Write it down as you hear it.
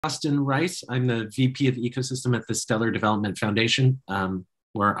Austin Rice. I'm the VP of Ecosystem at the Stellar Development Foundation,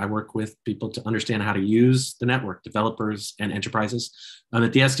 where I work with people to understand how to use the network, developers and enterprises.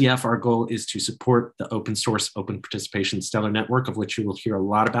 At the SDF, our goal is to support the open source, open participation Stellar network, of which you will hear a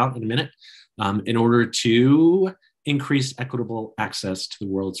lot about in a minute, in order to increase equitable access to the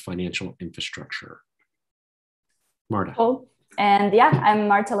world's financial infrastructure. Marta. Cool. And yeah, I'm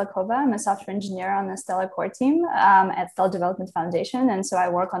Marta Lokhava. I'm a software engineer on the Stellar core team at Stellar Development Foundation. And so I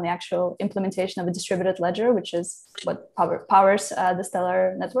work on the actual implementation of a distributed ledger, which is what powers the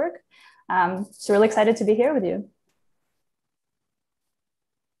Stellar network. So really excited to be here with you.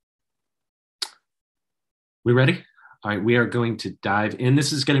 We ready? All right, we are going to dive in.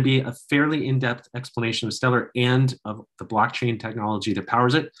 This is going to be a fairly in-depth explanation of Stellar and of the blockchain technology that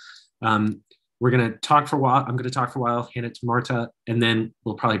powers it. We're going to talk for a while. I'm going to talk for a while, hand it to Marta, and then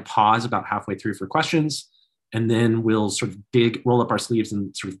we'll probably pause about halfway through for questions. And then we'll sort of roll up our sleeves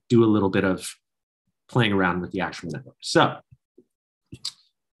and sort of do a little bit of playing around with the actual network. So,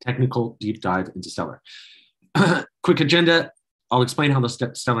 technical deep dive into Stellar. Quick agenda. I'll explain how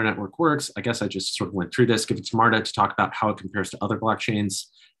the Stellar network works. I guess I just sort of went through this. Give it to Marta to talk about how it compares to other blockchains.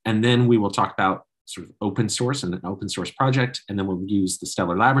 And then we will talk about sort of open source and an open source project. And then we'll use the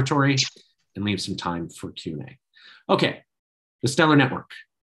Stellar laboratory and leave some time for Q&A. Okay, the Stellar network.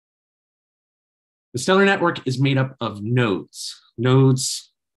 The Stellar network is made up of nodes.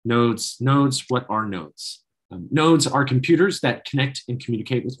 Nodes. What are nodes? Nodes are computers that connect and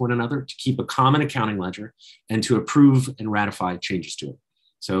communicate with one another to keep a common accounting ledger and to approve and ratify changes to it.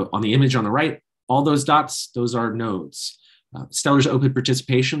 So on the image on the right, all those dots, those are nodes. Stellar's open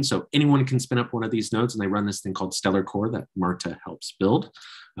participation, so anyone can spin up one of these nodes, and they run this thing called Stellar Core that Marta helps build.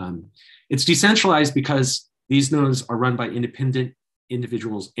 It's decentralized because these nodes are run by independent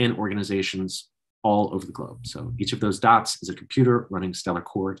individuals and organizations all over the globe. So each of those dots is a computer running Stellar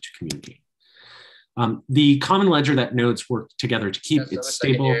Core to communicate. The common ledger that nodes work together to keep it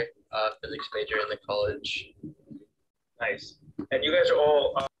stable. Physics major in the college. Nice. And you guys are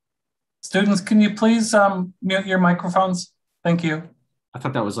all... Students, can you please mute your microphones? Thank you. I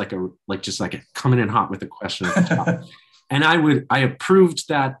thought that was like just like coming in hot with a question at the top. And I approved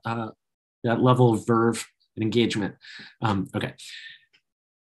that that level of verve and engagement. Okay.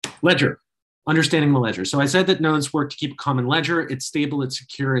 Ledger, understanding the ledger. So I said that nodes work to keep a common ledger. It's stable, it's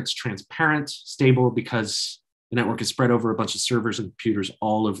secure, it's transparent. Stable because the network is spread over a bunch of servers and computers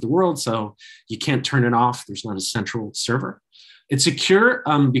all over the world. So you can't turn it off. There's not a central server. It's secure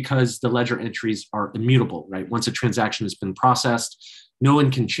because the ledger entries are immutable, right? Once a transaction has been processed, no one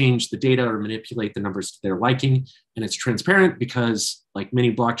can change the data or manipulate the numbers to their liking. And it's transparent because, like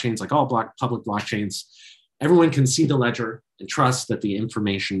many blockchains, like all public blockchains, everyone can see the ledger and trust that the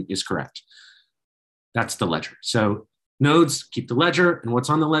information is correct. That's the ledger. So nodes keep the ledger, and what's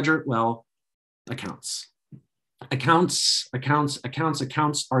on the ledger? Well, accounts. Accounts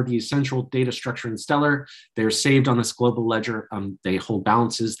are the essential data structure in Stellar. They're saved on this global ledger. They hold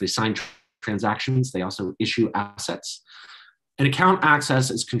balances, they sign transactions, they also issue assets. An account access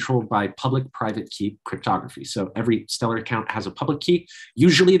is controlled by public-private key cryptography. So every Stellar account has a public key.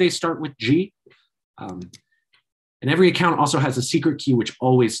 Usually they start with G. And every account also has a secret key, which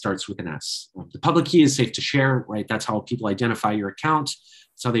always starts with an S. The public key is safe to share, right? That's how people identify your account.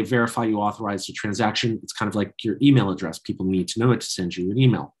 It's how they verify you authorized a transaction. It's kind of like your email address. People need to know it to send you an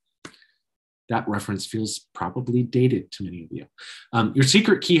email. That reference feels probably dated to many of you. Your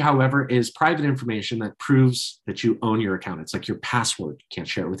secret key, however, is private information that proves that you own your account. It's like your password. You can't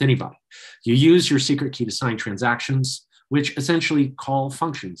share it with anybody. You use your secret key to sign transactions, which essentially call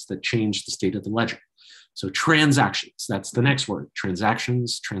functions that change the state of the ledger. So transactions, that's the next word.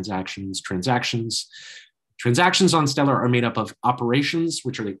 Transactions. Transactions on Stellar are made up of operations,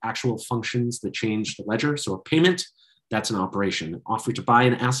 which are the actual functions that change the ledger. So a payment, that's an operation. An offer to buy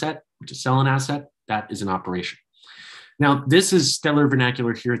an asset, or to sell an asset, that is an operation. Now, this is Stellar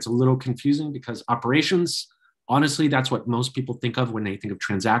vernacular here. It's a little confusing because operations, honestly, that's what most people think of when they think of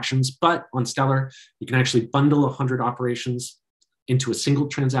transactions. But on Stellar, you can actually bundle 100 operations into a single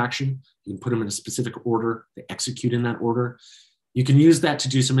transaction. You can put them in a specific order. They execute in that order. You can use that to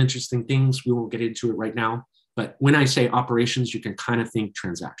do some interesting things. We won't get into it right now. But when I say operations, you can kind of think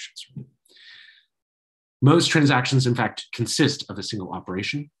transactions. Most transactions, in fact, consist of a single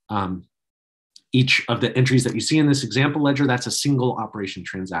operation. Each of the entries that you see in this example ledger, that's a single operation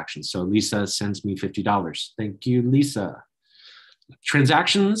transaction. So Lisa sends me $50. Thank you, Lisa.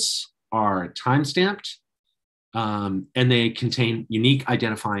 Transactions are time-stamped, and they contain unique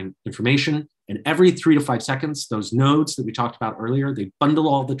identifying information. And every 3 to 5 seconds, those nodes that we talked about earlier, they bundle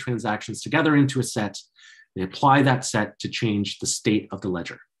all the transactions together into a set. They apply that set to change the state of the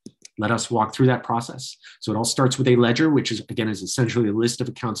ledger. let us walk through that process. So it all starts with a ledger, which is, again, is essentially a list of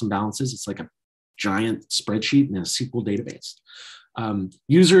accounts and balances. It's like a giant spreadsheet in a SQL database.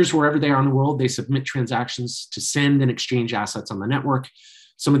 Users, wherever they are in the world, they submit transactions to send and exchange assets on the network.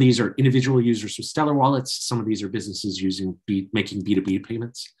 Some of these are individual users with Stellar wallets. Some of these are businesses making B2B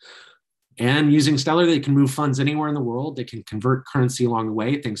payments. And using Stellar, they can move funds anywhere in the world. They can convert currency along the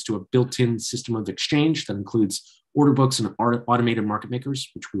way, thanks to a built-in system of exchange that includes order books and automated market makers,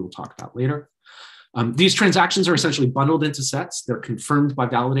 which we will talk about later. These transactions are essentially bundled into sets. They're confirmed by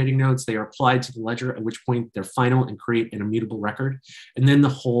validating nodes. They are applied to the ledger, at which point they're final and create an immutable record. And then the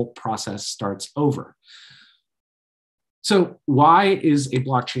whole process starts over. So why is a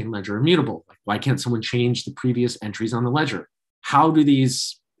blockchain ledger immutable? Like, why can't someone change the previous entries on the ledger? How do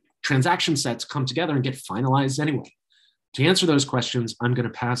these transaction sets come together and get finalized anyway? To answer those questions, I'm going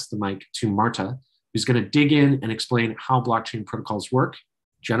to pass the mic to Marta, who's going to dig in and explain how blockchain protocols work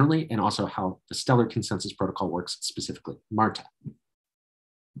generally, and also how the Stellar Consensus Protocol works specifically. Marta.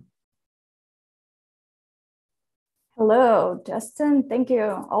 Hello, Justin. Thank you.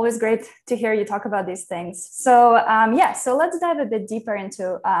 Always great to hear you talk about these things. So so let's dive a bit deeper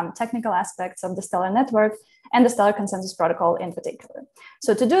into technical aspects of the Stellar network and the Stellar Consensus Protocol in particular.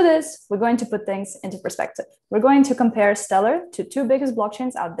 So to do this, we're going to put things into perspective. We're going to compare Stellar to two biggest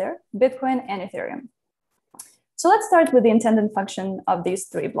blockchains out there, Bitcoin and Ethereum. So let's start with the intended function of these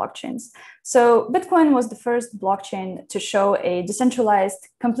three blockchains. So Bitcoin was the first blockchain to show a decentralized,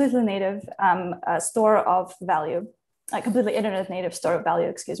 completely native store of value, a completely internet native store of value,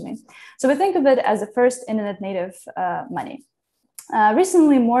 excuse me. So we think of it as the first internet native money.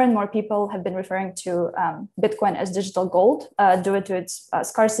 Recently, more and more people have been referring to Bitcoin as digital gold due to its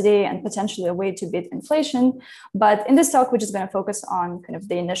scarcity and potentially a way to beat inflation. But in this talk, we're just going to focus on kind of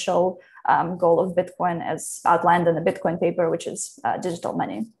the initial goal of Bitcoin as outlined in the Bitcoin paper, which is digital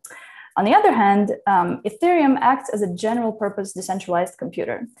money. On the other hand, Ethereum acts as a general purpose decentralized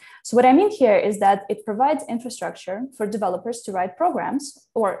computer. So what I mean here is that it provides infrastructure for developers to write programs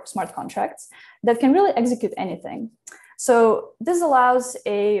or smart contracts that can really execute anything. So this allows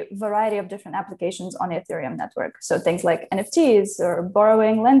a variety of different applications on the Ethereum network. So things like NFTs or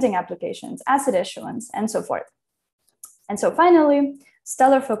borrowing, lending applications, asset issuance, and so forth. And so finally,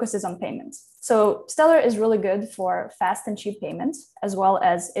 Stellar focuses on payments. So Stellar is really good for fast and cheap payments, as well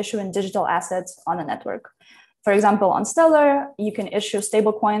as issuing digital assets on the network. For example, on Stellar, you can issue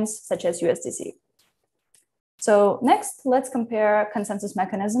stablecoins such as USDC. So next, let's compare consensus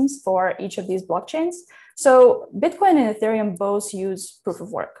mechanisms for each of these blockchains. So Bitcoin and Ethereum both use proof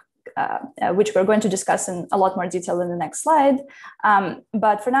of work, which we're going to discuss in a lot more detail in the next slide.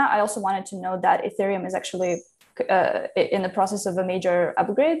 But for now, I also wanted to note that Ethereum is actually in the process of a major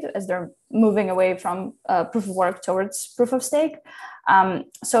upgrade as they're moving away from proof of work towards proof of stake.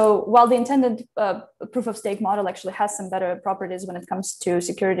 So while the intended proof of stake model actually has some better properties when it comes to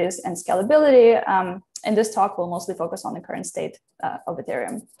securities and scalability, in this talk, we'll mostly focus on the current state of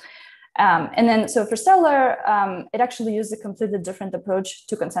Ethereum. And then, so for Stellar, it actually uses a completely different approach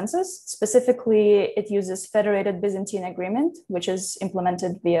to consensus. Specifically, it uses federated Byzantine agreement, which is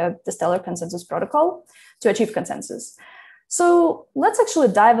implemented via the Stellar Consensus Protocol to achieve consensus. So let's actually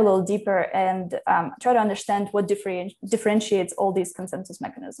dive a little deeper and try to understand what differentiates all these consensus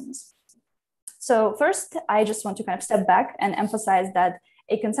mechanisms. So first, I just want to kind of step back and emphasize that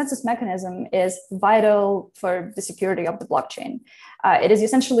a consensus mechanism is vital for the security of the blockchain. It is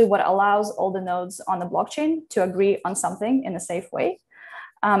essentially what allows all the nodes on the blockchain to agree on something in a safe way.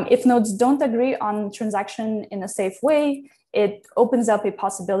 If nodes don't agree on transaction in a safe way, it opens up a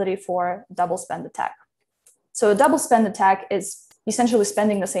possibility for double spend attack. So a double spend attack is essentially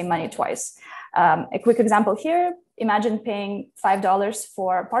spending the same money twice. A quick example here, imagine paying $5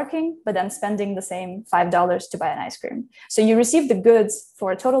 for parking, but then spending the same $5 to buy an ice cream. So you receive the goods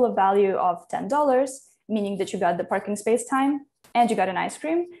for a total of value of $10, meaning that you got the parking space time and you got an ice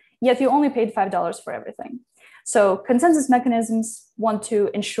cream, yet you only paid $5 for everything. So consensus mechanisms want to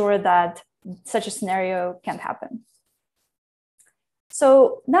ensure that such a scenario can't happen.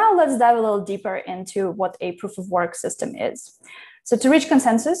 So now let's dive a little deeper into what a proof of work system is. So to reach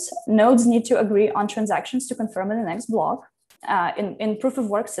consensus, nodes need to agree on transactions to confirm in the next block. In proof of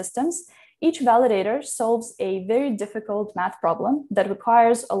work systems, each validator solves a very difficult math problem that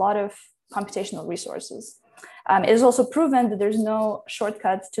requires a lot of computational resources. It is also proven that there's no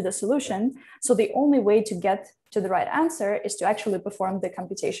shortcut to the solution. So the only way to get to the right answer is to actually perform the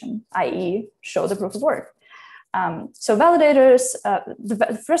computation, i.e. show the proof of work. So validators,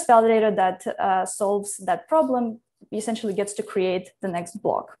 the first validator that solves that problem essentially gets to create the next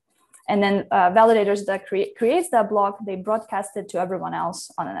block. And then validators that creates that block, they broadcast it to everyone else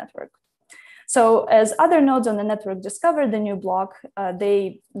on the network. So as other nodes on the network discover the new block,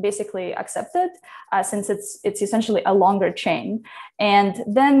 they basically accept it since it's essentially a longer chain. And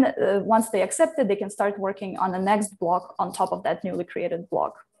then once they accept it, they can start working on the next block on top of that newly created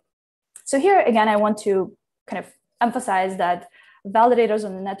block. So here again, I want to kind of emphasize that validators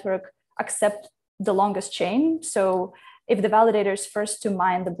on the network accept the longest chain. So if the validator is first to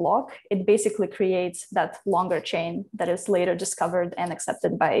mine the block, it basically creates that longer chain that is later discovered and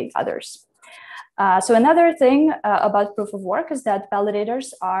accepted by others. So another thing about proof of work is that validators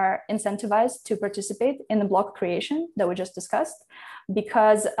are incentivized to participate in the block creation that we just discussed,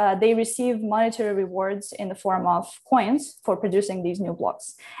 because they receive monetary rewards in the form of coins for producing these new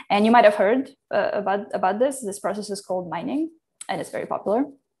blocks. And you might have heard about this. This process is called mining, and it's very popular.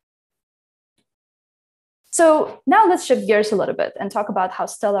 So now let's shift gears a little bit and talk about how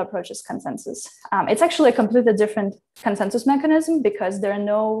Stellar approaches consensus. It's actually a completely different consensus mechanism because there are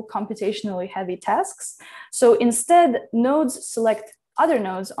no computationally heavy tasks. So instead, nodes select other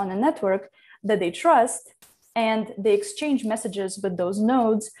nodes on a network that they trust, and they exchange messages with those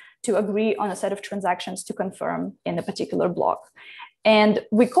nodes to agree on a set of transactions to confirm in a particular block. And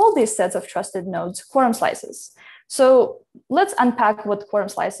we call these sets of trusted nodes quorum slices. So let's unpack what quorum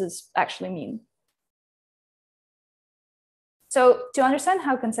slices actually mean. So to understand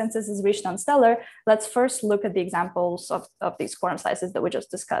how consensus is reached on Stellar, let's first look at the examples of these quorum slices that we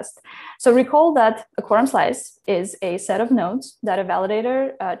just discussed. So recall that a quorum slice is a set of nodes that a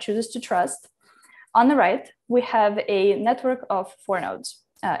validator chooses to trust. On the right, we have a network of 4 nodes,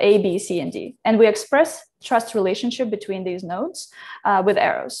 A, B, C, and D. And we express trust relationship between these nodes with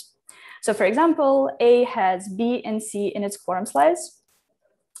arrows. So for example, A has B and C in its quorum slice.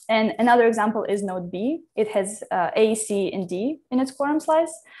 And another example is node B. It has A, C, and D in its quorum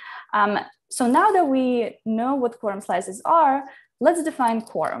slice. So now that we know what quorum slices are, let's define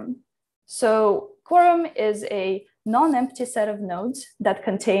quorum. So quorum is a non-empty set of nodes that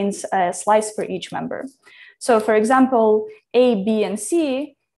contains a slice for each member. So for example, A, B, and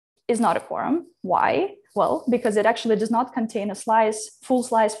C is not a quorum. Why? Well, because it actually does not contain a full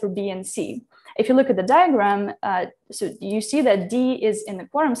slice for B and C. If you look at the diagram, so you see that D is in the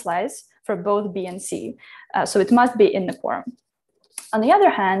quorum slice for both B and C. So it must be in the quorum. On the other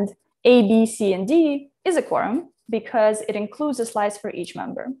hand, A, B, C, and D is a quorum because it includes a slice for each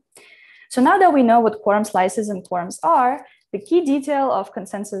member. So now that we know what quorum slices and quorums are, the key detail of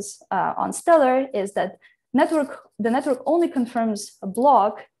consensus on Stellar is that the network only confirms a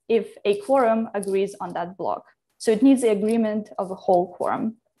block if a quorum agrees on that block. So it needs the agreement of a whole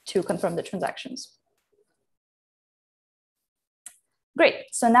quorum to confirm the transactions. Great,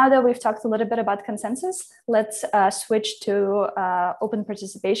 so now that we've talked a little bit about consensus, let's switch to open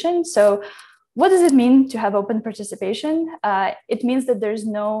participation. So what does it mean to have open participation? It means that there's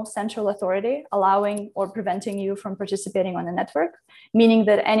no central authority allowing or preventing you from participating on the network, meaning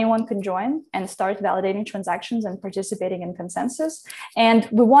that anyone can join and start validating transactions and participating in consensus. And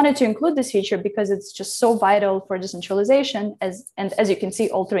we wanted to include this feature because it's just so vital for decentralization, and as you can see,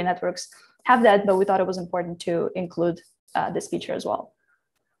 all 3 networks have that, but we thought it was important to include this feature as well.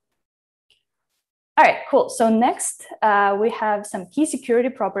 All right, cool. So next, we have some key security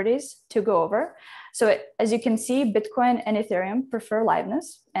properties to go over. So as you can see, Bitcoin and Ethereum prefer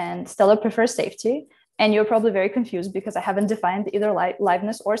liveness and Stellar prefers safety. And you're probably very confused because I haven't defined either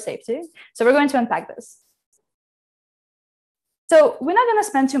liveness or safety. So we're going to unpack this. So we're not going to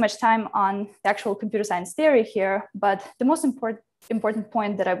spend too much time on the actual computer science theory here, but the most important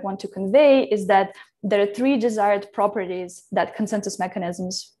point that I want to convey is that there are 3 desired properties that consensus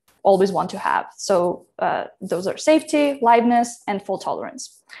mechanisms always want to have. So those are safety, liveness, and fault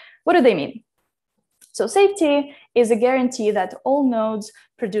tolerance. What do they mean? So safety is a guarantee that all nodes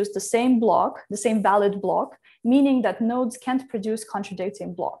produce the same block, the same valid block, meaning that nodes can't produce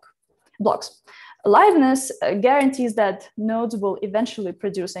contradicting blocks. Liveness guarantees that nodes will eventually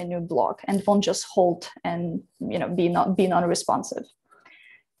produce a new block and won't just halt and be non-responsive.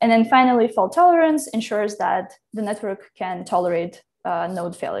 And then finally, fault tolerance ensures that the network can tolerate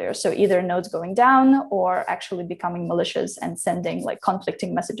node failure. So either nodes going down or actually becoming malicious and sending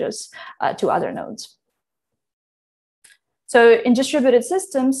conflicting messages to other nodes. So in distributed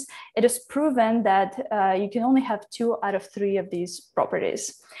systems, it is proven that you can only have 2 out of 3 of these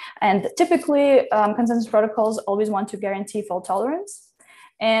properties. And typically, consensus protocols always want to guarantee fault tolerance.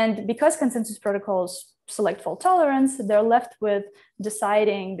 And because consensus protocols select fault tolerance, they're left with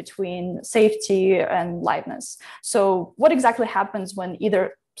deciding between safety and liveness. So what exactly happens when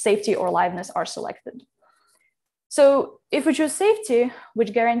either safety or liveness are selected? So if we choose safety,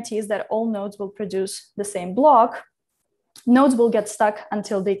 which guarantees that all nodes will produce the same block, nodes will get stuck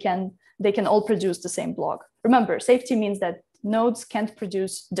until they can all produce the same block. Remember, safety means that nodes can't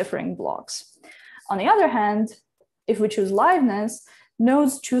produce differing blocks. On the other hand, if we choose liveness,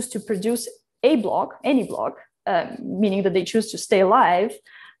 nodes choose to produce a block, any block, meaning that they choose to stay alive,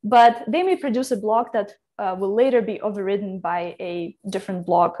 but they may produce a block that will later be overridden by a different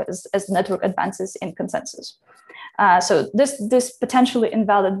block as the network advances in consensus. So this potentially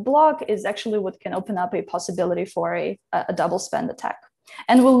invalid block is actually what can open up a possibility for a double spend attack.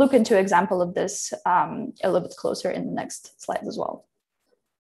 And we'll look into an example of this a little bit closer in the next slides as well.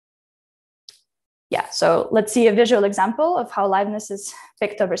 Yeah, so let's see a visual example of how liveness is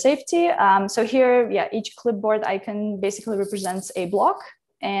picked over safety. So here, yeah, each clipboard icon basically represents a block.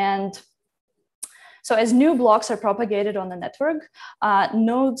 And so as new blocks are propagated on the network,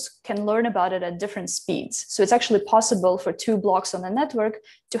 nodes can learn about it at different speeds. So it's actually possible for two blocks on the network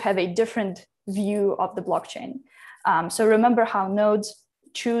to have a different view of the blockchain. So remember how nodes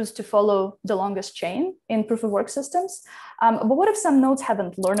choose to follow the longest chain in proof of work systems. But what if some nodes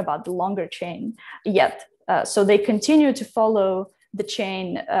haven't learned about the longer chain yet? So they continue to follow the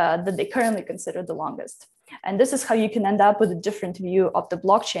chain that they currently consider the longest. And this is how you can end up with a different view of the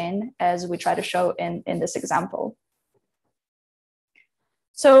blockchain, as we try to show in this example.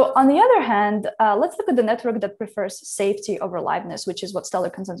 So on the other hand, let's look at the network that prefers safety over liveness, which is what Stellar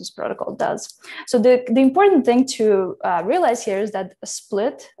Consensus Protocol does. So the important thing to realize here is that a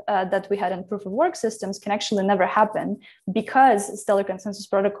split that we had in proof of work systems can actually never happen because Stellar Consensus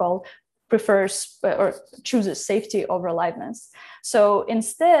Protocol prefers or chooses safety over liveness. So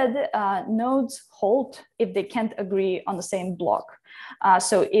instead, nodes hold if they can't agree on the same block.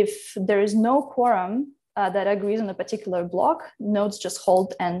 So if there is no quorum that agrees on a particular block, nodes just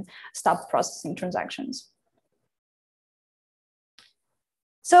hold and stop processing transactions.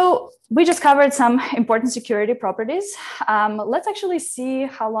 So we just covered some important security properties. Let's actually see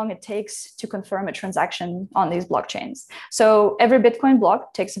how long it takes to confirm a transaction on these blockchains. So every Bitcoin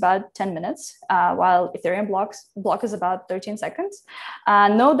block takes about 10 minutes, while Ethereum block is about 13 seconds.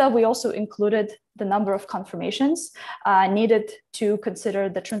 Note that we also included the number of confirmations needed to consider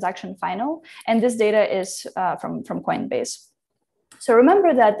the transaction final. And this data is from Coinbase. So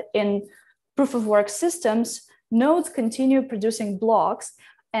remember that in proof of work systems, nodes continue producing blocks,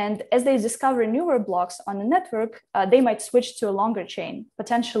 and as they discover newer blocks on the network, they might switch to a longer chain,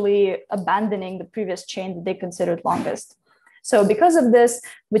 potentially abandoning the previous chain that they considered longest. So because of this,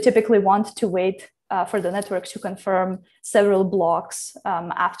 we typically want to wait for the network to confirm several blocks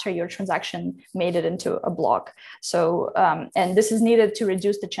after your transaction made it into a block. So, and this is needed to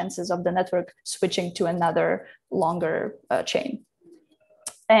reduce the chances of the network switching to another longer chain.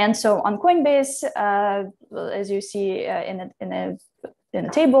 And so on Coinbase, as you see in a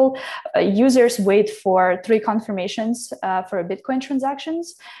table, users wait for 3 confirmations for Bitcoin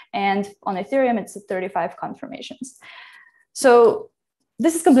transactions. And on Ethereum, it's 35 confirmations. So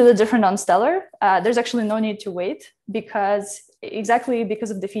this is completely different on Stellar. There's actually no need to wait exactly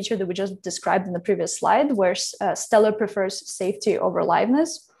because of the feature that we just described in the previous slide, where Stellar prefers safety over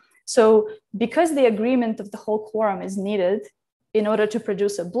liveness. So because the agreement of the whole quorum is needed in order to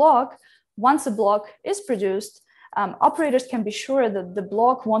produce a block, once a block is produced, operators can be sure that the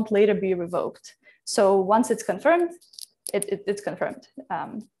block won't later be revoked. So once it's confirmed, it's confirmed.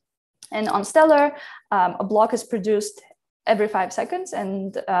 And on Stellar, a block is produced every 5 seconds,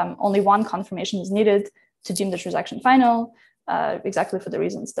 and only 1 confirmation is needed to deem the transaction final, exactly for the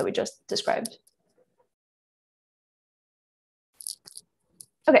reasons that we just described.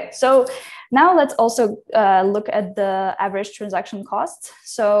 Okay, so now let's also look at the average transaction costs.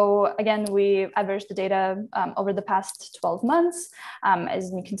 So again, we averaged the data over the past 12 months.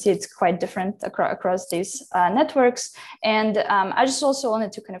 As you can see, it's quite different across these networks. And I just also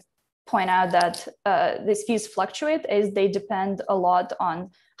wanted to kind of point out that these fees fluctuate as they depend a lot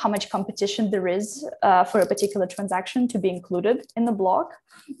on how much competition there is for a particular transaction to be included in the block.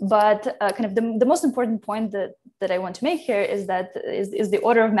 But kind of the most important point that I want to make here is that is the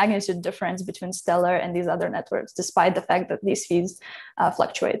order of magnitude difference between Stellar and these other networks, despite the fact that these fees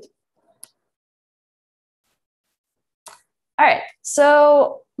fluctuate. All right,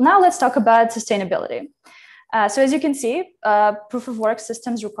 so now let's talk about sustainability. So as you can see, proof of work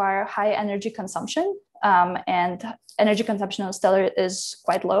systems require high energy consumption, and energy consumption on Stellar is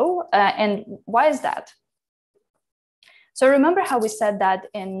quite low. And why is that? So remember how we said that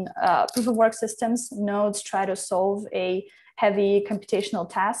in proof of work systems, nodes try to solve a heavy computational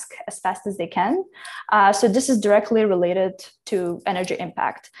task as fast as they can. So this is directly related to energy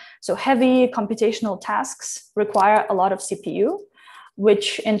impact. So heavy computational tasks require a lot of CPU, which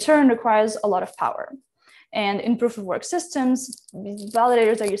in turn requires a lot of power. And in proof of work systems,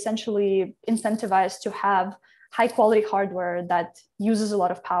 validators are essentially incentivized to have high quality hardware that uses a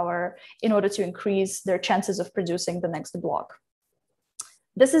lot of power in order to increase their chances of producing the next block.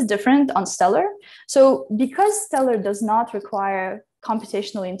 This is different on Stellar. So because Stellar does not require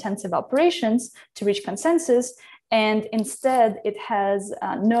computationally intensive operations to reach consensus, and instead it has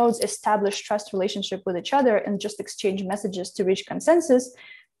nodes establish trust relationship with each other and just exchange messages to reach consensus,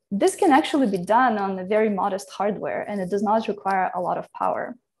 this can actually be done on a very modest hardware, and it does not require a lot of power.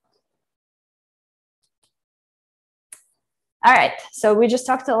 All right, so we just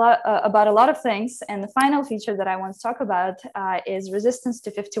talked a lot about a lot of things, and the final feature that I want to talk about is resistance to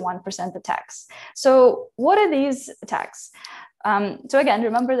 51% attacks. So what are these attacks? So again,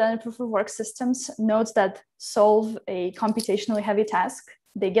 remember that in proof of work systems, nodes that solve a computationally heavy task,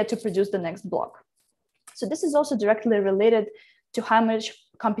 they get to produce the next block. So this is also directly related to how much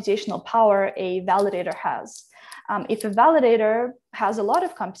computational power a validator has. If a validator has a lot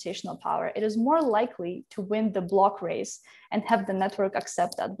of computational power, it is more likely to win the block race and have the network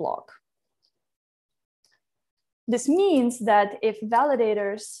accept that block. This means that if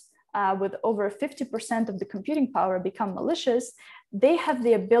validators with over 50% of the computing power become malicious, they have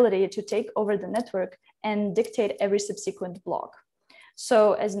the ability to take over the network and dictate every subsequent block.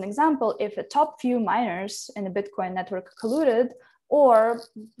 So as an example, if a top few miners in a Bitcoin network colluded, or,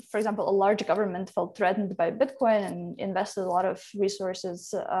 for example, a large government felt threatened by Bitcoin and invested a lot of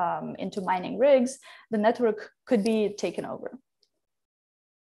resources into mining rigs, the network could be taken over.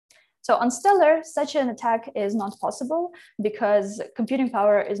 So on Stellar, such an attack is not possible because computing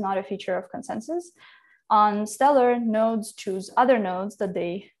power is not a feature of consensus. On Stellar, nodes choose other nodes that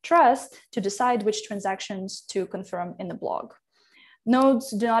they trust to decide which transactions to confirm in the block. Nodes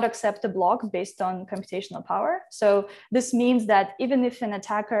do not accept a block based on computational power. So this means that even if an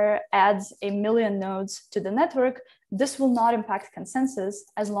attacker adds 1 million nodes to the network, this will not impact consensus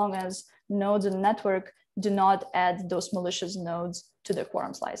as long as nodes in the network do not add those malicious nodes to their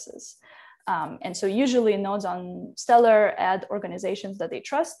quorum slices. And so usually nodes on Stellar add organizations that they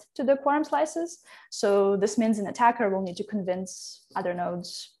trust to their quorum slices. So this means an attacker will need to convince other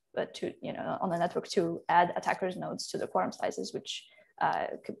nodes on the network to add attackers' nodes to the quorum slices, which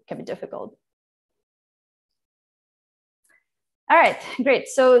can be difficult. All right, great.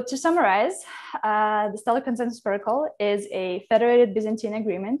 So to summarize, the Stellar Consensus Protocol is a federated Byzantine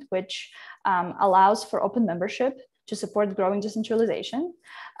agreement which allows for open membership to support growing decentralization.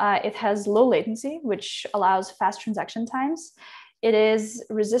 It has low latency, which allows fast transaction times. It is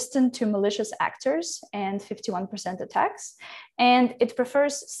resistant to malicious actors and 51% attacks, and it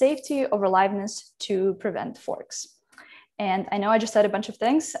prefers safety over liveness to prevent forks. And I know I just said a bunch of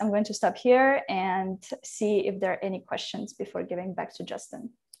things. I'm going to stop here and see if there are any questions before giving back to Justin.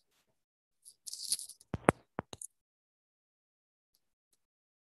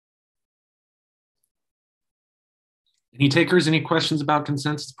 Any takers, any questions about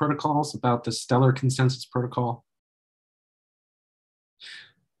consensus protocols, about the Stellar Consensus Protocol?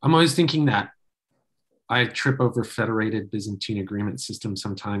 I'm always thinking that I trip over federated Byzantine agreement system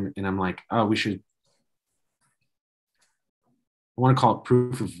sometime, and I'm like, oh, I want to call it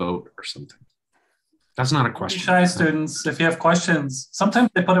proof of vote or something. That's not a question. Shy students, if you have questions,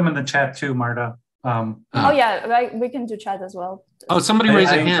 sometimes they put them in the chat too, Marta. Oh yeah, we can do chat as well. Oh, somebody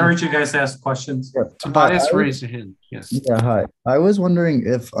raised a hand. I encourage you guys to ask questions. Yeah. Tobias raised a hand. Yes. Yeah, hi. I was wondering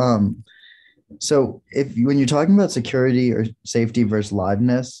if so if when you're talking about security or safety versus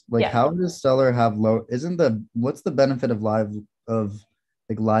liveness, like how does Stellar have low? What's the benefit of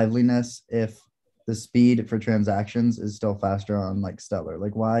liveliness if the speed for transactions is still faster on like Stellar?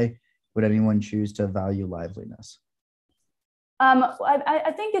 Like why would anyone choose to value liveliness?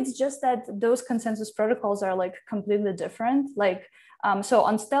 I think it's just that those consensus protocols are like completely different. Like, so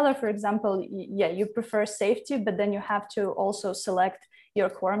on Stellar, for example, yeah, you prefer safety, but then you have to also select your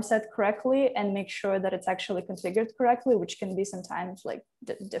quorum set correctly and make sure that it's actually configured correctly, which can be sometimes like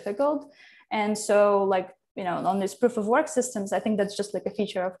difficult. And so like, on these proof of work systems, I think that's just like a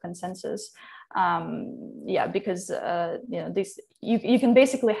feature of consensus. Yeah, because, you can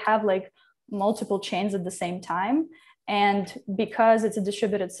basically have like multiple chains at the same time. And because it's a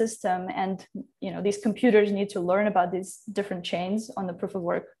distributed system and these computers need to learn about these different chains on the proof of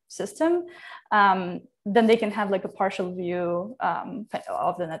work system, then they can have like a partial view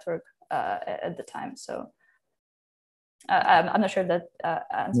of the network at the time. So I'm not sure if that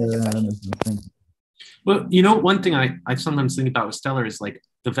answers your question. Well, you know, one thing I sometimes think about with Stellar is like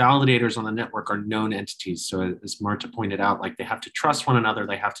the validators on the network are known entities. So as Marta pointed out, like they have to trust one another.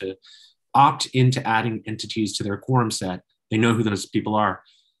 They have to opt into adding entities to their quorum set. They know who those people are.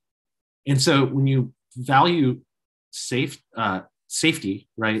 And so when you value safety,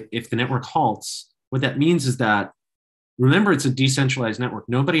 right, if the network halts, what that means is that, remember, it's a decentralized network.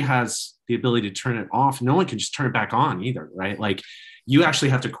 Nobody has the ability to turn it off. No one can just turn it back on either, right? Like you actually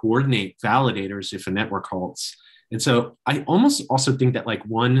have to coordinate validators if a network halts. And so I almost also think that like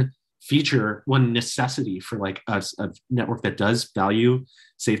one feature, one necessity for like a network that does value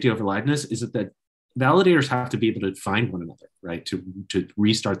safety over liveness is that validators have to be able to find one another, right? To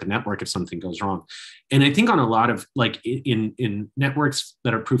restart the network if something goes wrong. And I think on a lot of like in networks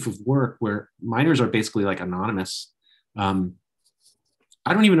that are proof of work where miners are basically like anonymous, I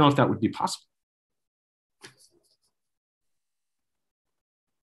don't even know if that would be possible.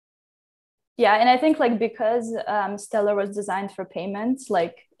 Yeah, and I think like because Stellar was designed for payments,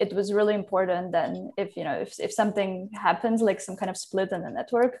 like it was really important then if, you know, if something happens, like some kind of split in the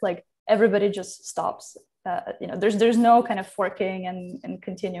network, like everybody just stops. You know, there's no kind of forking and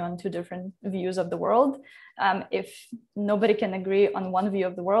continue on two different views of the world. If nobody can agree on one view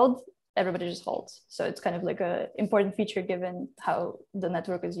of the world, everybody just halts. So it's kind of like a important feature given how the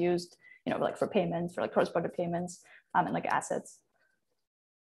network is used, you know, like for payments, for like cross-border payments, and like assets.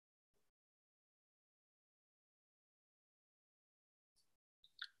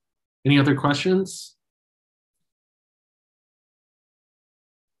 Any other questions?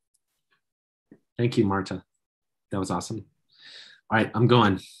 Thank you, Marta. That was awesome. All right, I'm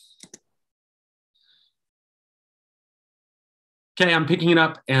going. Okay, I'm picking it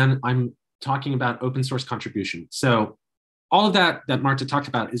up and I'm talking about open source contribution. So all of that Marta talked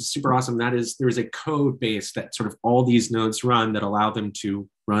about is super awesome. That is, there is a code base that sort of all these nodes run that allow them to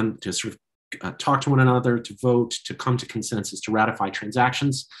run, to sort of talk to one another, to vote, to come to consensus, to ratify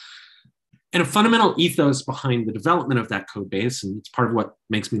transactions. And a fundamental ethos behind the development of that code base, and it's part of what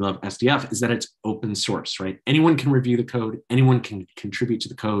makes me love SDF, is that it's open source, right? Anyone can review the code, anyone can contribute to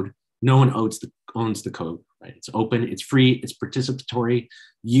the code. No one owns the code, right? It's open, it's free, it's participatory.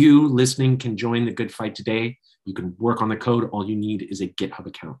 You listening can join the good fight today. You can work on the code. All you need is a GitHub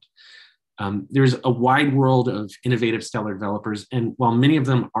account. There's a wide world of innovative Stellar developers, and while many of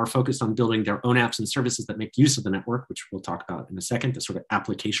them are focused on building their own apps and services that make use of the network, which we'll talk about in a second, the sort of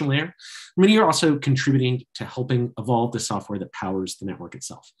application layer, many are also contributing to helping evolve the software that powers the network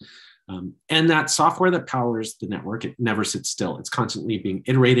itself. And that software that powers the network, it never sits still. It's constantly being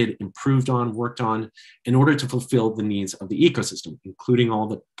iterated, improved on, worked on in order to fulfill the needs of the ecosystem, including all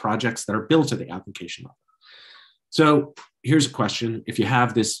the projects that are built at the application level. So here's a question. If you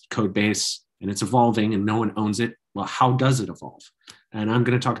have this code base and it's evolving and no one owns it, well, how does it evolve? And I'm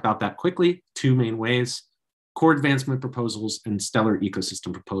going to talk about that quickly. Two main ways: core advancement proposals and Stellar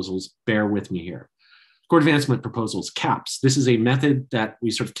ecosystem proposals. Bear with me here. Core advancement proposals, CAPS. This is a method that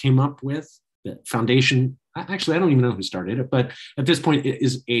we sort of came up with. The foundation, actually, I don't even know who started it, but at this point, it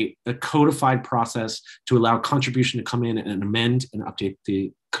is a codified process to allow contribution to come in and amend and update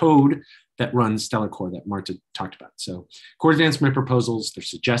the code that runs Stellar Core that Marta talked about. So core advancement proposals, they're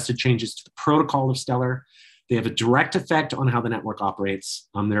suggested changes to the protocol of Stellar. They have a direct effect on how the network operates.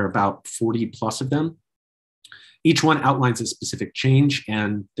 There are about 40 plus of them. Each one outlines a specific change,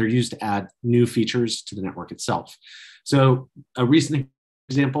 and they're used to add new features to the network itself. So a recent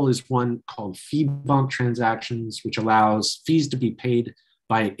example is one called fee bump transactions, which allows fees to be paid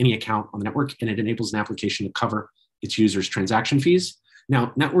by any account on the network, and it enables an application to cover its users' transaction fees.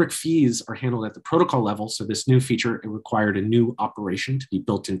 Now, network fees are handled at the protocol level, so this new feature, it required a new operation to be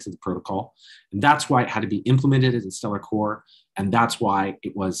built into the protocol, and that's why it had to be implemented in Stellar Core, and that's why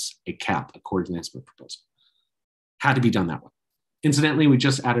it was a CAP, a core advancement proposal. Had to be done that way. Incidentally, we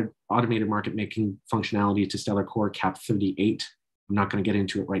just added automated market making functionality to Stellar Core CAP 38. I'm not going to get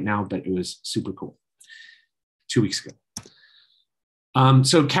into it right now, but it was super cool 2 weeks ago.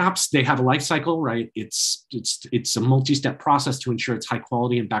 So CAPs, they have a life cycle, right? It's a multi-step process to ensure it's high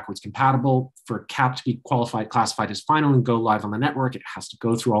quality and backwards compatible. For CAP to be qualified, classified as final and go live on the network, it has to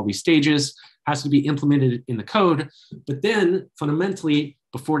go through all these stages, has to be implemented in the code, but then fundamentally,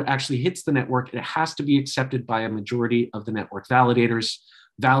 before it actually hits the network, it has to be accepted by a majority of the network validators.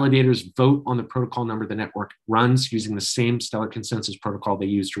 Validators vote on the protocol number the network runs using the same Stellar consensus protocol they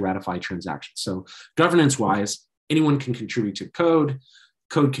use to ratify transactions. So governance-wise, anyone can contribute to code.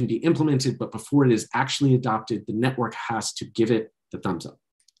 Code can be implemented, but before it is actually adopted, the network has to give it the thumbs up.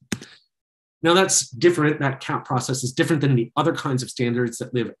 Now that's different. That count process is different than the other kinds of standards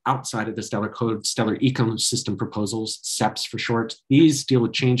that live outside of the Stellar Code, Stellar Ecosystem Proposals, SEPs for short. These deal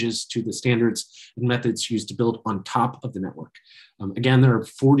with changes to the standards and methods used to build on top of the network. Again, there are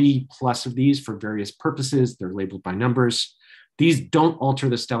 40 plus of these for various purposes. They're labeled by numbers. These don't alter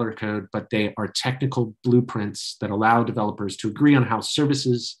the Stellar Code, but they are technical blueprints that allow developers to agree on how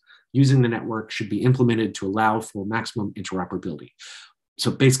services using the network should be implemented to allow for maximum interoperability. So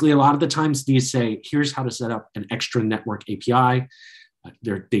basically, a lot of the times these say, here's how to set up an extra network API.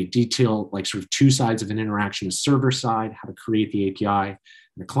 They detail like sort of two sides of an interaction, a server side, how to create the API, and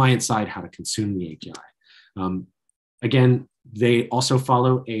the client side, how to consume the API. Again, they also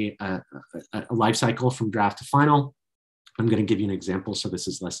follow a life cycle from draft to final. I'm going to give you an example so this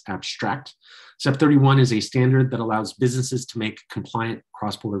is less abstract. SEP 31 is a standard that allows businesses to make compliant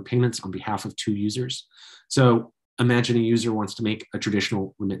cross-border payments on behalf of two users. So imagine a user wants to make a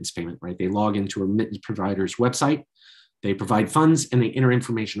traditional remittance payment, right? They log into a remittance provider's website, they provide funds, and they enter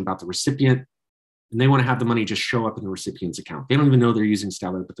information about the recipient, and they want to have the money just show up in the recipient's account. They don't even know they're using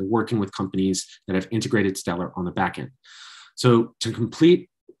Stellar, but they're working with companies that have integrated Stellar on the back end. So to complete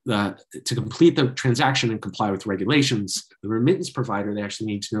the transaction and comply with regulations, the remittance provider, they actually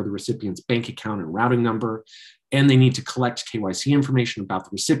need to know the recipient's bank account and routing number, and they need to collect KYC information about the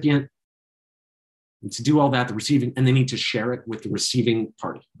recipient. And to do all that, and they need to share it with the receiving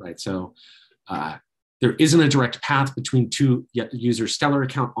party, right? So there isn't a direct path between two user Stellar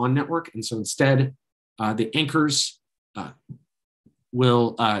account on network. And so instead, the anchors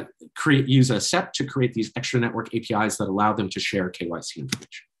will use a SEP to create these extra network APIs that allow them to share KYC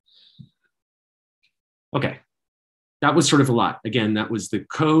information. Okay, that was sort of a lot. Again, that was the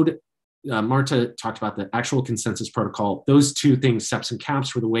code. Marta talked about the actual consensus protocol. Those two things, SEPs and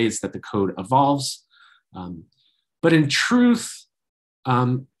CAPs, were the ways that the code evolves. But in truth,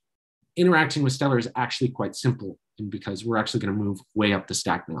 interacting with Stellar is actually quite simple, and because we're actually going to move way up the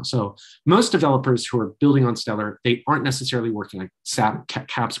stack now. So most developers who are building on Stellar, they aren't necessarily working like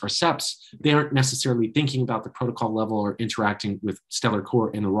CAPs or SEPs. They aren't necessarily thinking about the protocol level or interacting with Stellar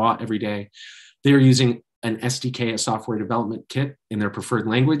Core in the raw every day. They're using an SDK, a software development kit, in their preferred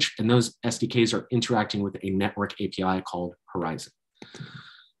language, and those SDKs are interacting with a network API called Horizon.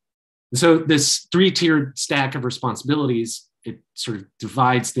 So this three-tiered stack of responsibilities, it sort of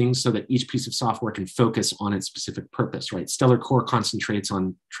divides things so that each piece of software can focus on its specific purpose, right? Stellar Core concentrates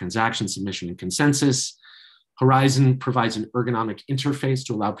on transaction submission and consensus. Horizon provides an ergonomic interface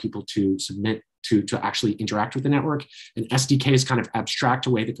to allow people to submit, to actually interact with the network. And SDKs kind of abstract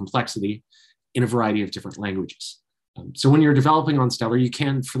away the complexity in a variety of different languages. So when you're developing on Stellar, you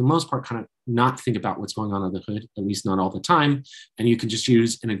can, for the most part, kind of not think about what's going on under the hood, at least not all the time. And you can just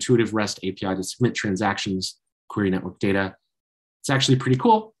use an intuitive REST API to submit transactions, query network data. It's actually pretty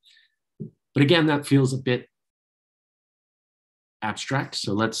cool. But again, that feels a bit abstract.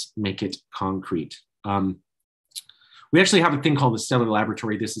 So let's make it concrete. We actually have a thing called the Stellar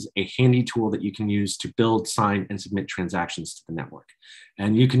Laboratory. This is a handy tool that you can use to build, sign, and submit transactions to the network.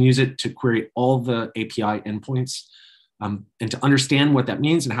 And you can use it to query all the API endpoints. And to understand what that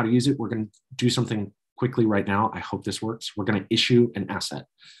means and how to use it, we're going to do something quickly right now. I hope this works. We're going to issue an asset.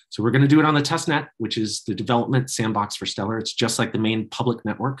 So we're going to do it on the testnet, which is the development sandbox for Stellar. It's just like the main public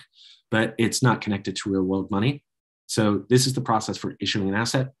network, but it's not connected to real world money. So this is the process for issuing an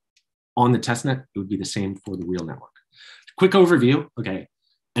asset. On the testnet, it would be the same for the real network. Quick overview, okay.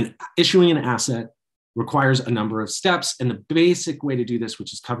 And issuing an asset requires a number of steps. And the basic way to do this,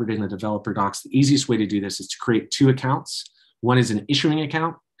 which is covered in the developer docs, the easiest way to do this is to create two accounts. One is an issuing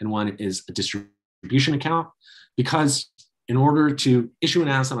account and one is a distribution account. Because in order to issue an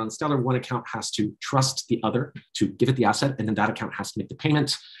asset on Stellar, one account has to trust the other to give it the asset, and then that account has to make the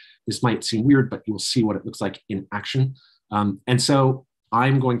payment. This might seem weird, but you will see what it looks like in action. And so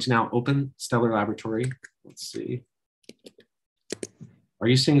I'm going to now open Stellar Laboratory. Let's see. Are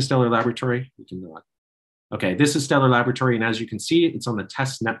you seeing Stellar Laboratory? You can not. Okay, this is Stellar Laboratory, and as you can see, it's on the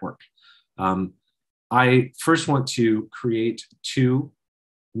test network. I first want to create two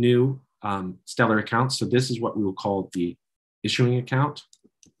new Stellar accounts. So this is what we will call the issuing account.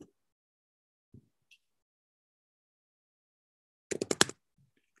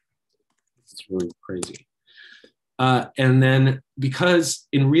 It's really crazy. And then because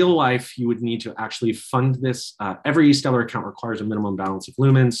in real life, you would need to actually fund this. Every Stellar account requires a minimum balance of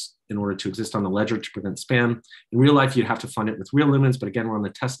lumens in order to exist on the ledger to prevent spam. In real life, you'd have to fund it with real lumens, but again, we're on the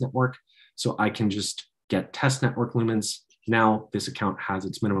test network. So I can just get test network lumens. Now this account has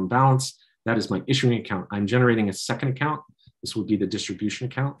its minimum balance. That is my issuing account. I'm generating a second account. This would be the distribution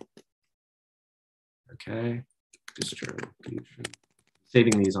account. Okay, distribution.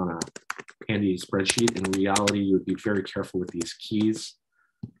 Saving these on a handy spreadsheet. In reality, you would be very careful with these keys.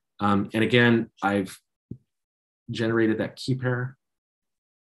 And again, I've generated that key pair,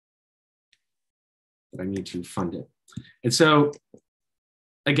 but I need to fund it. And so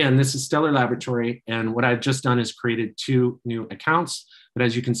again, this is Stellar Laboratory. And what I've just done is created 2 new accounts. But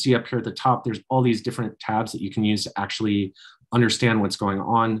as you can see up here at the top, there's all these different tabs that you can use to actually understand what's going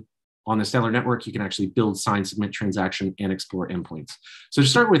on the Stellar network. You can actually build, sign, submit transaction, and explore endpoints. So to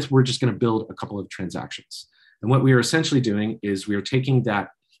start with, we're just going to build a couple of transactions. And what we are essentially doing is we are taking that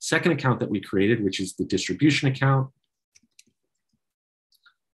second account that we created, which is the distribution account.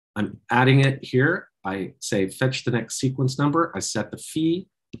 I'm adding it here. I say fetch the next sequence number. I set the fee.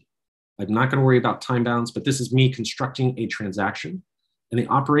 I'm not going to worry about time bounds, but this is me constructing a transaction. And the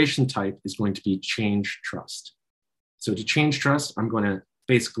operation type is going to be change trust. So to change trust, I'm going to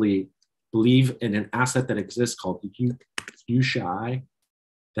basically believe in an asset that exists called USHI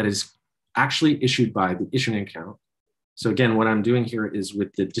that is actually issued by the issuing account. So again, what I'm doing here is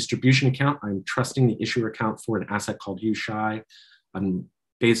with the distribution account, I'm trusting the issuer account for an asset called USHI. I'm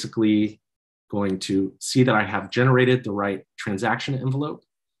basically going to see that I have generated the right transaction envelope,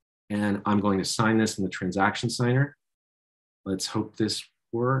 and I'm going to sign this in the transaction signer. Let's hope this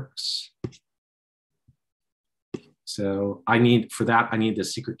works. So I need the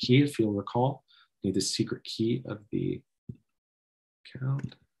secret key, if you'll recall. I need the secret key of the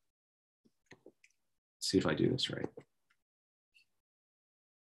account. Let's see if I do this right.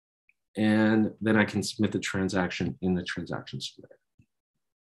 And then I can submit the transaction in the transaction submitter.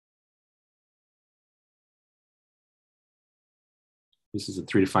 This is at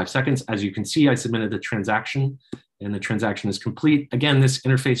 3 to 5 seconds. As you can see, I submitted the transaction and the transaction is complete. Again, this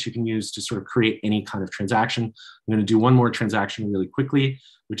interface you can use to sort of create any kind of transaction. I'm going to do one more transaction really quickly,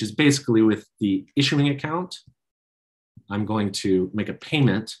 which is basically with the issuing account. I'm going to make a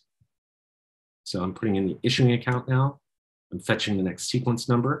payment. So I'm putting in the issuing account now. I'm fetching the next sequence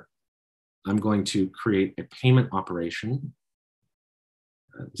number. I'm going to create a payment operation.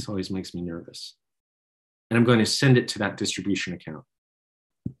 This always makes me nervous. And I'm going to send it to that distribution account.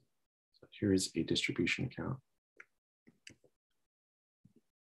 So here is a distribution account.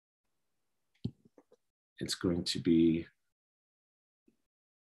 It's going to be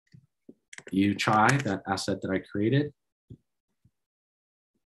UCHI, that asset that I created.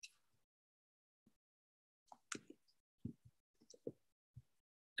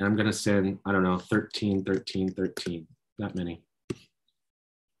 And I'm going to send, I don't know, 13, 13, 13, that many.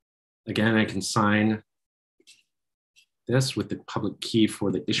 Again, I can sign this with the public key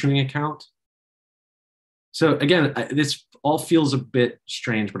for the issuing account. So again, this all feels a bit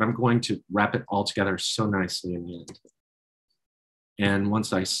strange, but I'm going to wrap it all together so nicely in the end. And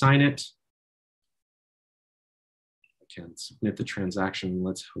once I sign it, I can submit the transaction.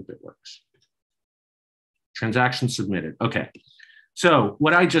 Let's hope it works. Transaction submitted. Okay. So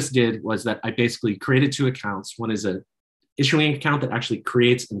what I just did was that I basically created 2 accounts. One is a issuing account that actually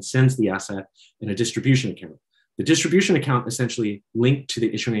creates and sends the asset, and a distribution account. The distribution account essentially linked to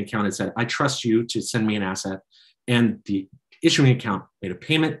the issuing account and said, I trust you to send me an asset. And the issuing account made a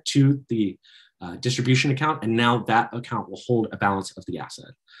payment to the distribution account. And now that account will hold a balance of the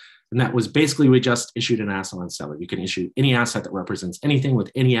asset. And that was basically, we just issued an asset on Stellar. You can issue any asset that represents anything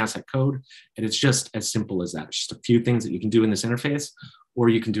with any asset code. And it's just as simple as that. It's just a few things that you can do in this interface, or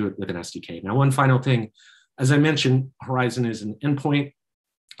you can do it with an SDK. Now, one final thing, as I mentioned, Horizon is an endpoint.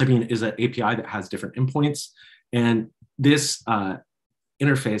 Is an API that has different endpoints. And this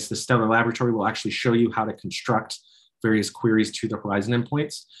interface, the Stellar Laboratory, will actually show you how to construct various queries to the Horizon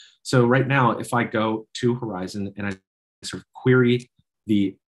endpoints. So right now, if I go to Horizon and I sort of query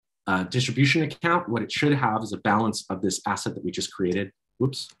the distribution account, what it should have is a balance of this asset that we just created.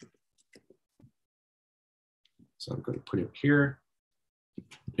 Whoops. So I'm going to put it here.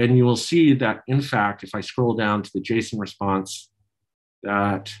 And you will see that, in fact, if I scroll down to the JSON response,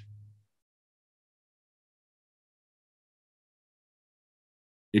 that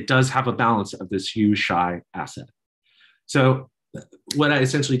it does have a balance of this USHI asset. So what I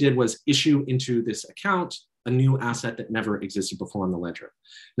essentially did was issue into this account a new asset that never existed before on the ledger.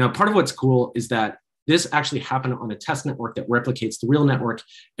 Now, part of what's cool is that this actually happened on a test network that replicates the real network,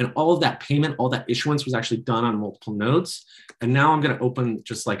 and all of that payment, all that issuance was actually done on multiple nodes. And now I'm going to open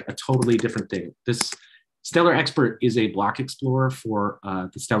just like a totally different thing. This Stellar Expert is a block explorer for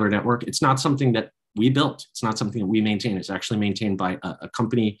the Stellar network. It's not something that we built. It's not something that we maintain. It's actually maintained by a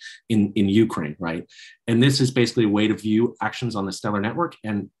company in Ukraine, right? And this is basically a way to view actions on the Stellar network.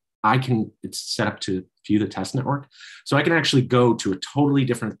 And it's set up to view the test network. So I can actually go to a totally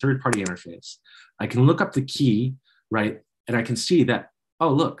different third-party interface. I can look up the key, right? And I can see that oh,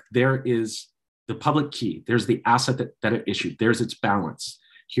 look, there is the public key. There's the asset that it issued. There's its balance.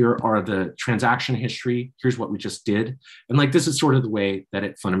 Here are the transaction history. Here's what we just did. And like, this is sort of the way that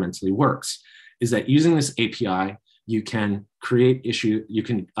it fundamentally works, is that using this API, you can create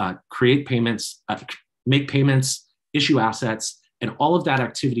create payments, make payments, issue assets, and all of that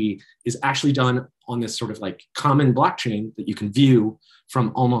activity is actually done on this sort of like common blockchain that you can view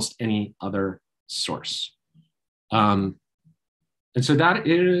from almost any other source. And so that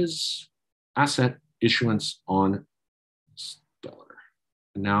is asset issuance on Stellar.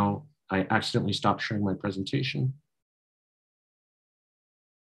 And now I accidentally stopped sharing my presentation.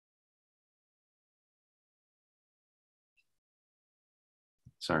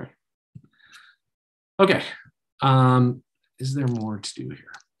 Sorry. Okay. Is there more to do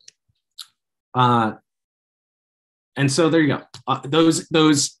here? And so there you go.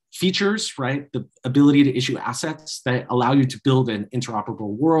 Those features, right? The ability to issue assets that allow you to build an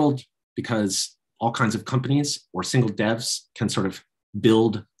interoperable world, because all kinds of companies or single devs can sort of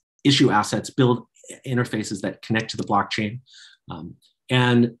issue assets, build interfaces that connect to the blockchain.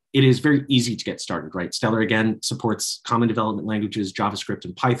 And it is very easy to get started, right? Stellar, again, supports common development languages, JavaScript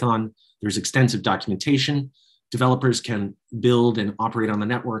and Python. There's extensive documentation. Developers can build and operate on the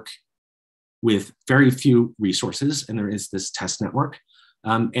network with very few resources, and there is this test network.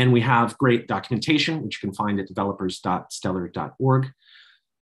 And we have great documentation, which you can find at developers.stellar.org.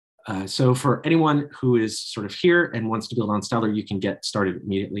 So for anyone who is sort of here and wants to build on Stellar, you can get started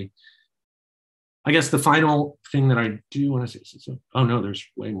immediately. I guess the final thing that I do want to say, oh no, there's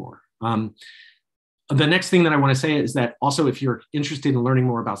way more. The next thing that I want to say is that also, if you're interested in learning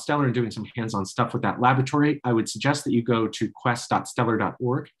more about Stellar and doing some hands-on stuff with that laboratory, I would suggest that you go to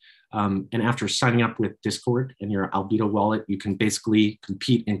quest.stellar.org. And after signing up with Discord and your Albedo wallet, you can basically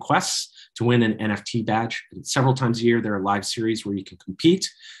compete in quests to win an NFT badge. And several times a year, there are live series where you can compete.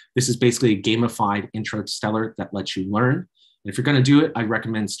 This is basically a gamified intro to Stellar that lets you learn. And if you're going to do it, I'd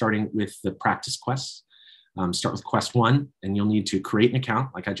recommend starting with the practice quests. Start with quest 1, and you'll need to create an account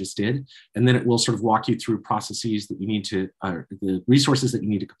like I just did. And then it will sort of walk you through processes that you need to, the resources that you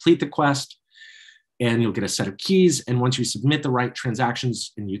need to complete the quest. And you'll get a set of keys. And once you submit the right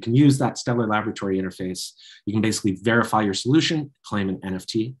transactions and you can use that Stellar laboratory interface, you can basically verify your solution, claim an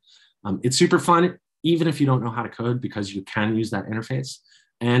NFT. It's super fun, even if you don't know how to code, because you can use that interface.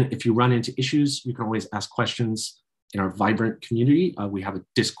 And if you run into issues, you can always ask questions in our vibrant community. We have a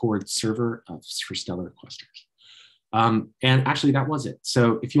Discord server for Stellar questers. And actually, that was it.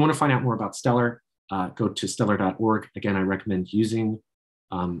 So if you want to find out more about Stellar, go to stellar.org. Again, I recommend using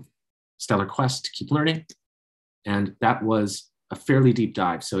Stellar Quest to keep learning. And that was a fairly deep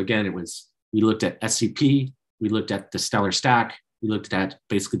dive. So again, we looked at SCP, we looked at the Stellar stack, we looked at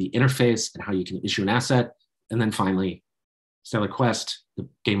basically the interface and how you can issue an asset. And then finally, Stellar Quest, the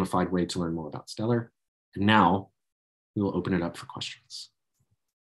gamified way to learn more about Stellar. And now we will open it up for questions.